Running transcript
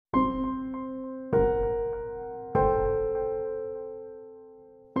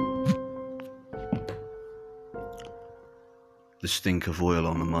The stink of oil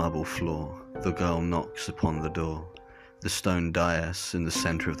on the marble floor. The girl knocks upon the door. The stone dais in the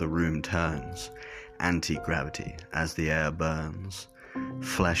center of the room turns, anti-gravity as the air burns.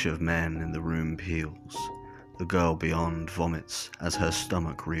 Flesh of men in the room peels. The girl beyond vomits as her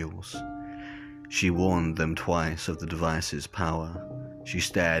stomach reels. She warned them twice of the device's power. She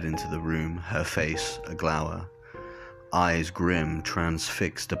stared into the room, her face a glower. Eyes grim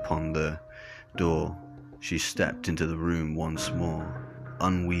transfixed upon the door. She stepped into the room once more.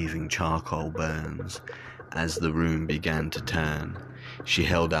 Unweaving charcoal burns. As the room began to turn, she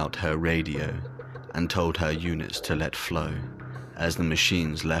held out her radio and told her units to let flow. As the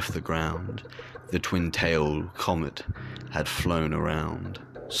machines left the ground, the twin-tailed comet had flown around.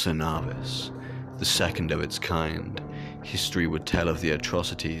 Cernavis, the second of its kind. History would tell of the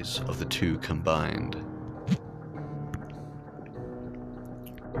atrocities of the two combined.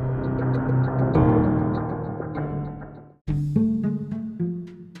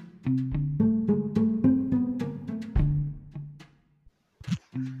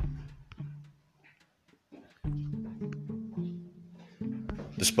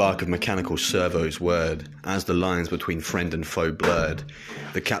 The spark of mechanical servos whirred, as the lines between friend and foe blurred.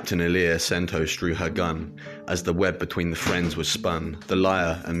 The Captain Elia Centos drew her gun, as the web between the friends was spun. The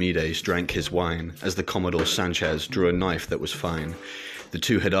liar Amides drank his wine, as the Commodore Sanchez drew a knife that was fine. The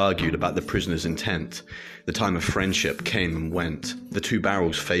two had argued about the prisoner's intent. The time of friendship came and went. The two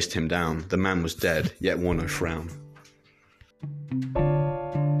barrels faced him down. The man was dead, yet wore no frown.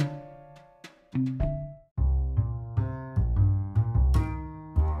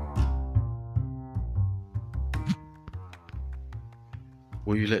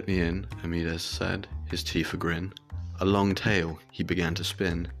 "Will you let me in?" Amides said, his teeth a grin. A long tale he began to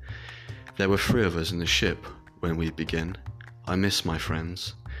spin. "There were 3 of us in the ship when we begin. I miss my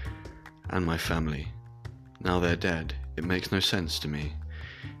friends and my family. Now they're dead, it makes no sense to me.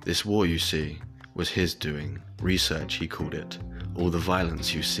 This war, you see, was his doing. Research, he called it. All the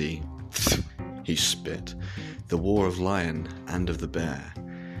violence you see," he spit, "the war of lion and of the bear.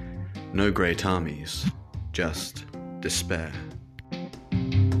 No great armies, just despair."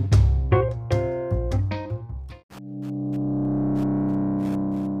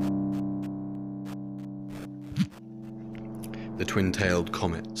 The twin-tailed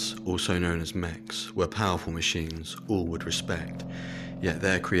comets, also known as mechs, were powerful machines all would respect, yet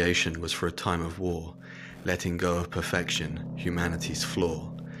their creation was for a time of war, letting go of perfection, humanity's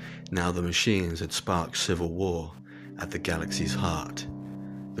flaw. Now the machines had sparked civil war at the galaxy's heart,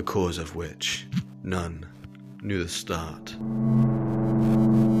 the cause of which none knew the start.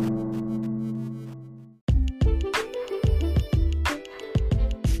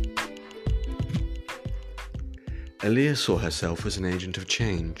 Elia saw herself as an agent of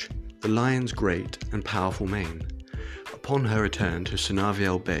change, the lion's great and powerful mane. Upon her return to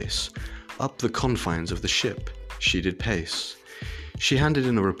Cernaviel base, up the confines of the ship, she did pace. She handed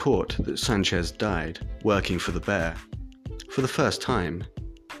in a report that Sanchez died, working for the bear. For the first time,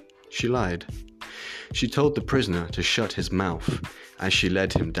 she lied. She told the prisoner to shut his mouth as she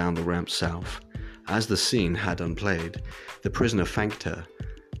led him down the ramp south. As the scene had unplayed, the prisoner thanked her.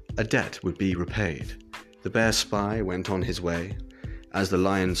 A debt would be repaid. The bear spy went on his way, as the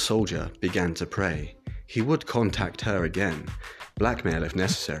lion soldier began to pray. He would contact her again, blackmail if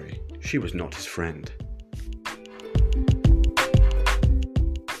necessary. She was not his friend.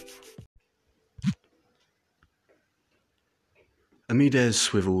 Amides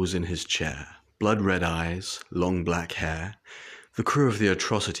swivels in his chair, blood-red eyes, long black hair. The crew of the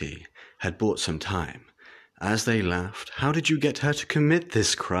atrocity had bought some time. As they laughed, "How did you get her to commit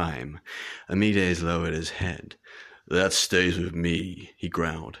this crime?" Amides lowered his head. "That stays with me," he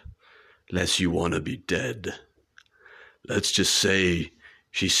growled, "less you want to be dead. Let's just say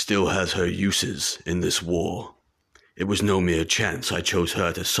she still has her uses in this war. It was no mere chance I chose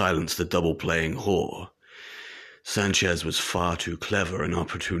her to silence the double-playing whore. Sanchez was far too clever and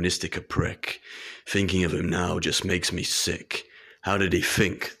opportunistic a prick. Thinking of him now just makes me sick. How did he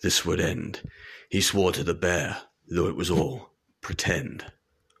think this would end? He swore to the bear, though it was all pretend."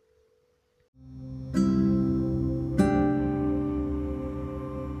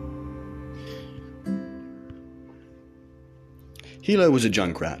 Hilo was a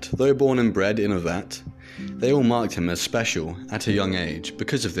junkrat, though born and bred in a vat. They all marked him as special at a young age.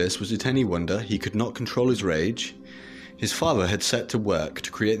 Because of this, was it any wonder he could not control his rage? His father had set to work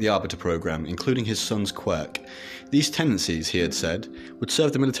to create the Arbiter program, including his son's quirk. These tendencies, he had said, would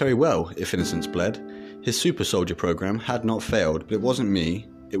serve the military well if innocence bled. His super soldier program had not failed, but it wasn't me,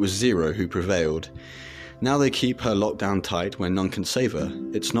 it was Zero who prevailed. Now they keep her locked down tight where none can save her.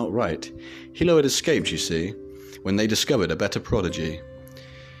 It's not right. Hilo had escaped, you see. when they discovered a better prodigy.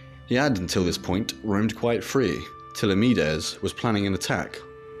 He had, until this point, roamed quite free, till Amides was planning an attack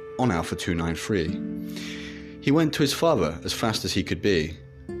on Alpha 293. He went to his father as fast as he could be,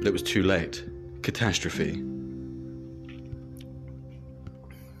 but it was too late. Catastrophe.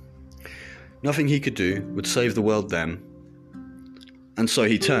 Nothing he could do would save the world then, and so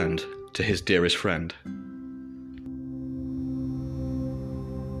he turned to his dearest friend.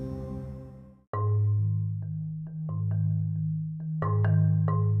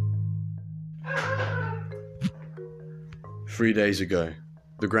 "3 days ago,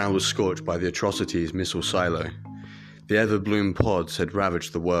 the ground was scorched by the atrocities missile silo. The ever-bloom pods had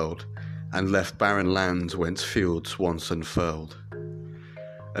ravaged the world, and left barren lands whence fields once unfurled.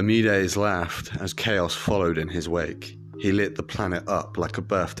 Amides laughed as chaos followed in his wake. He lit the planet up like a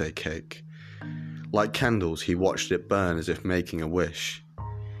birthday cake. Like candles, he watched it burn as if making a wish.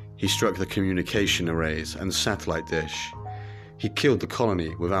 He struck the communication arrays and the satellite dish. He killed the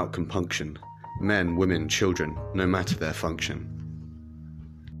colony without compunction. Men, women, children, no matter their function.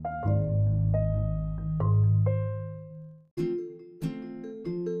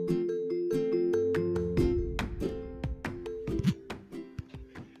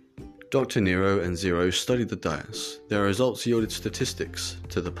 Dr. Nero and Zero studied the dais. Their results yielded statistics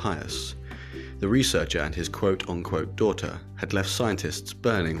to the pious. The researcher and his quote-unquote daughter had left scientists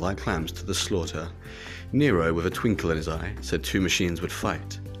burning like lambs to the slaughter. Nero, with a twinkle in his eye, said 2 machines would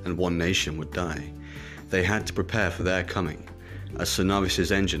fight, and 1 nation would die. They had to prepare for their coming, as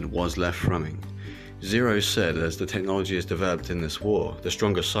Cernavis's engine was left thrumming. Zero said, as the technology is developed in this war, the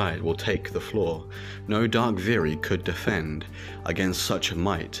stronger side will take the floor. No dark Viri could defend against such a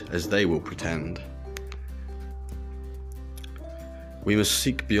might as they will pretend. We must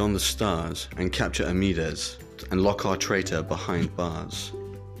seek beyond the stars and capture Amides and lock our traitor behind bars.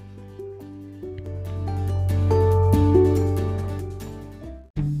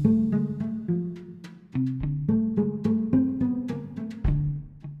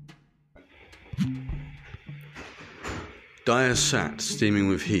 Dyer sat, steaming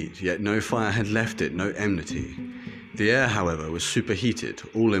with heat, yet no fire had left it, no enmity. The air, however, was superheated,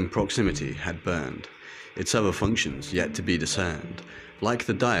 all in proximity had burned, its other functions yet to be discerned. Like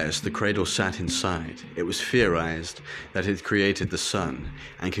the dais, the cradle sat inside. It was theorized that it created the sun,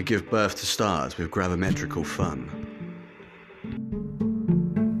 and could give birth to stars with gravimetrical fun.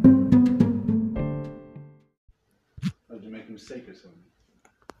 Did you make a mistake or something?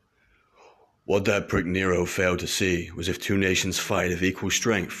 What that prick Nero failed to see was if 2 nations fight of equal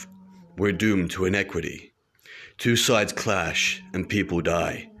strength, we're doomed to inequity. 2 sides clash and people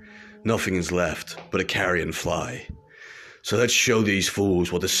die. Nothing is left but a carrion fly. So let's show these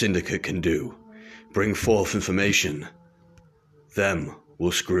fools what the syndicate can do. Bring forth information. Them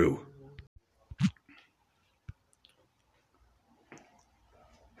will screw.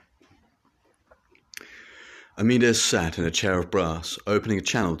 Amides sat in a chair of brass, opening a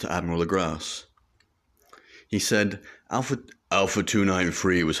channel to Admiral Legras. He said, Alpha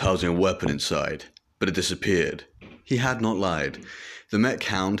 293 was housing a weapon inside, but it disappeared. He had not lied. The mech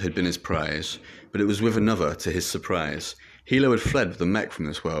hound had been his prize, but it was with another to his surprise. Hilo had fled with the mech from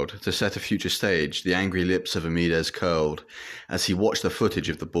this world. To set a future stage, the angry lips of Amides curled as he watched the footage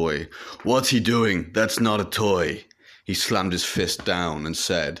of the boy. What's he doing? That's not a toy. He slammed his fist down and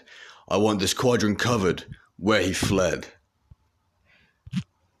said, I want this quadrant covered. Where he fled.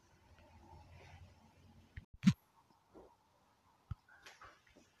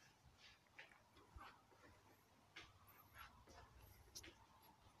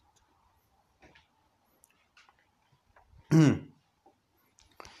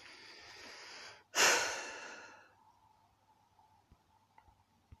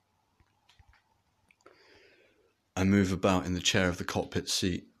 I move about in the chair of the cockpit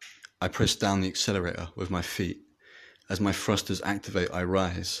seat. I press down the accelerator with my feet. As my thrusters activate, I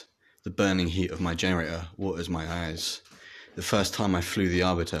rise. The burning heat of my generator waters my eyes. The first time I flew the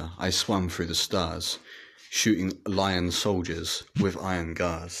Arbiter, I swam through the stars, shooting lion soldiers with iron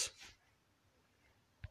gars.